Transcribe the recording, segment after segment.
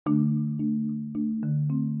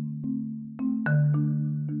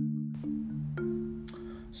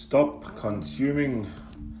Stop consuming,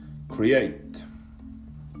 create.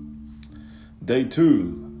 Day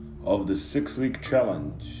 2 of the 6-week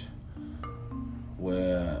challenge,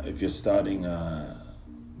 where if you're starting a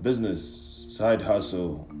business, side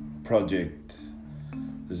hustle, project,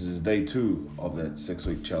 this is day 2 of that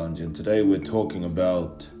 6-week challenge. And today we're talking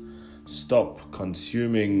about stop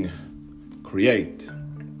consuming, create.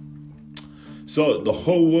 So the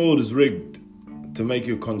whole world is rigged to make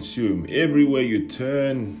you consume. Everywhere you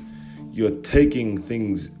turn, you're taking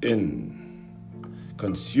things in,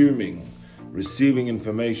 consuming, receiving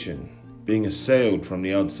information, being assailed from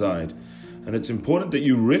the outside. And it's important that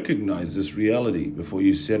you recognize this reality before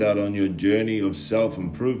you set out on your journey of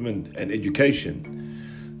self-improvement and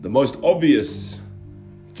education. The most obvious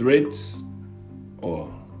threats or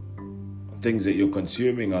things that you're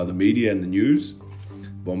consuming are the media and the news,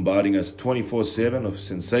 bombarding us 24/7 of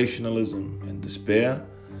sensationalism and despair.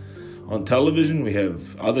 On television, we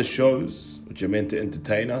have other shows which are meant to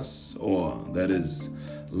entertain us, or that is,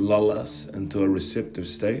 lull us into a receptive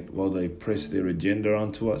state while they press their agenda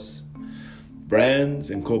onto us.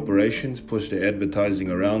 Brands and corporations push their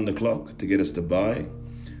advertising around the clock to get us to buy.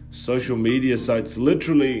 Social media sites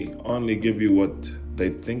literally only give you what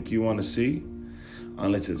they think you want to see,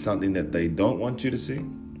 unless it's something that they don't want you to see.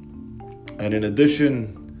 And in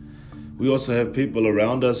addition, we also have people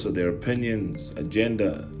around us with their opinions,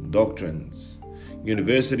 agenda, doctrines.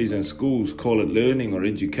 Universities and schools call it learning or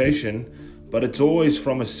education, but it's always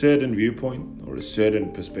from a certain viewpoint or a certain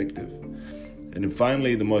perspective. And then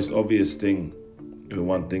finally, the most obvious thing when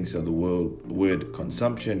one thinks of the word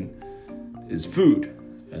consumption is food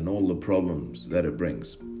and all the problems that it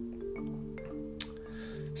brings.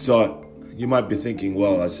 So you might be thinking,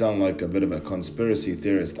 well, I sound like a bit of a conspiracy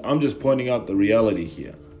theorist. I'm just pointing out the reality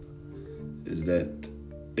here, is that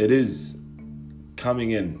it is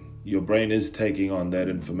coming in. Your brain is taking on that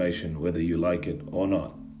information, whether you like it or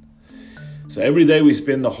not. So every day we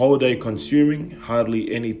spend the whole day consuming, hardly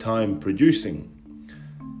any time producing.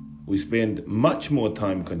 We spend much more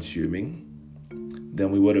time consuming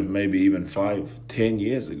than we would have maybe even 5-10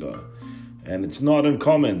 years ago. And it's not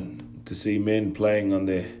uncommon to see men playing on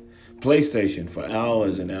their PlayStation for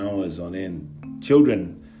hours and hours on end.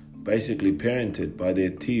 Children basically parented by their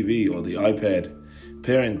TV or the iPad.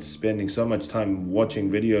 Parents spending so much time watching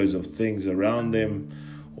videos of things around them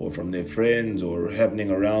or from their friends or happening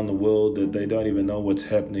around the world that they don't even know what's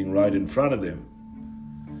happening right in front of them.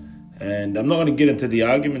 And I'm not going to get into the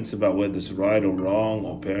arguments about whether it's right or wrong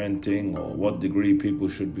or parenting or what degree people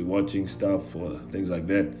should be watching stuff or things like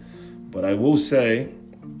that. But I will say,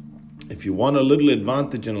 if you want a little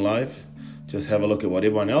advantage in life, just have a look at what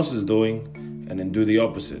everyone else is doing and then do the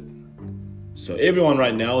opposite. So everyone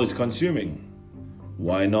right now is consuming.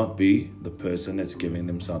 Why not be the person that's giving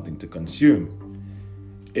them something to consume?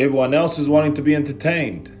 Everyone else is wanting to be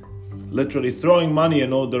entertained, literally throwing money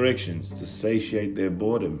in all directions to satiate their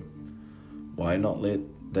boredom. Why not let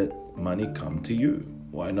that money come to you?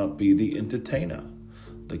 Why not be the entertainer,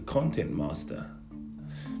 the content master?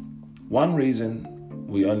 One reason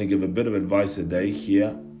we only give a bit of advice a day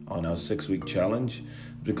here on our 6-week challenge,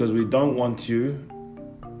 because we don't want you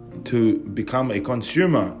to become a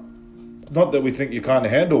consumer. Not that we think you can't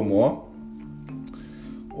handle more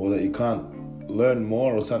or that you can't learn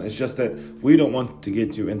more or something. It's just that we don't want to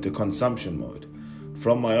get you into consumption mode.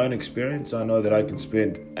 From my own experience, I know that I can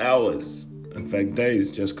spend hours, in fact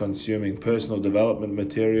days, just consuming personal development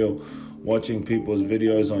material, watching people's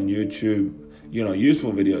videos on YouTube,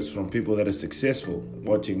 useful videos from people that are successful,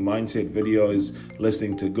 watching mindset videos,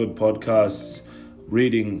 listening to good podcasts,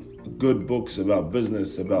 reading good books about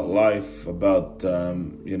business, about life, about,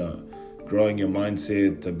 growing your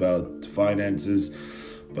mindset, about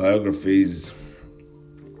finances, biographies.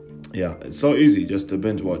 Yeah, it's so easy just to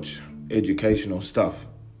binge watch educational stuff.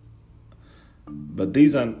 But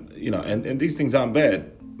these aren't, and these things aren't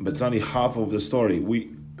bad, but it's only half of the story.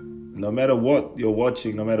 No matter what you're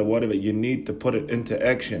watching, no matter whatever, you need to put it into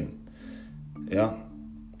action. Yeah?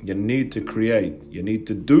 You need to create. You need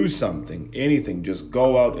to do something, anything. Just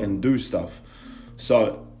go out and do stuff.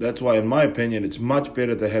 So that's why, in my opinion, it's much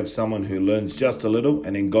better to have someone who learns just a little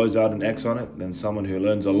and then goes out and acts on it than someone who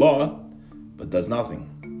learns a lot but does nothing.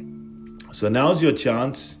 So now's your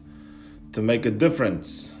chance to make a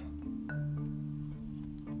difference.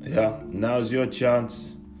 Yeah, now's your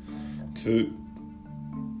chance to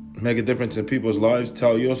make a difference in people's lives,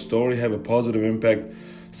 tell your story, have a positive impact,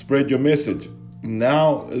 spread your message.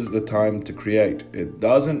 Now is the time to create. It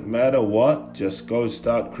doesn't matter what, just go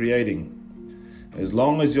start creating. As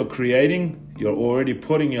long as you're creating, you're already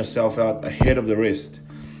putting yourself out ahead of the rest.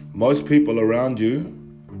 Most people around you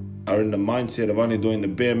are in the mindset of only doing the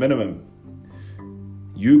bare minimum.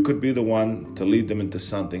 You could be the one to lead them into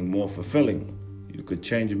something more fulfilling. You could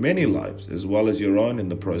change many lives as well as your own in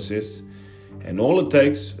the process. And all it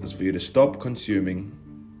takes is for you to stop consuming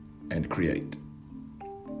and create.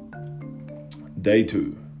 Day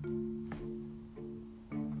 2.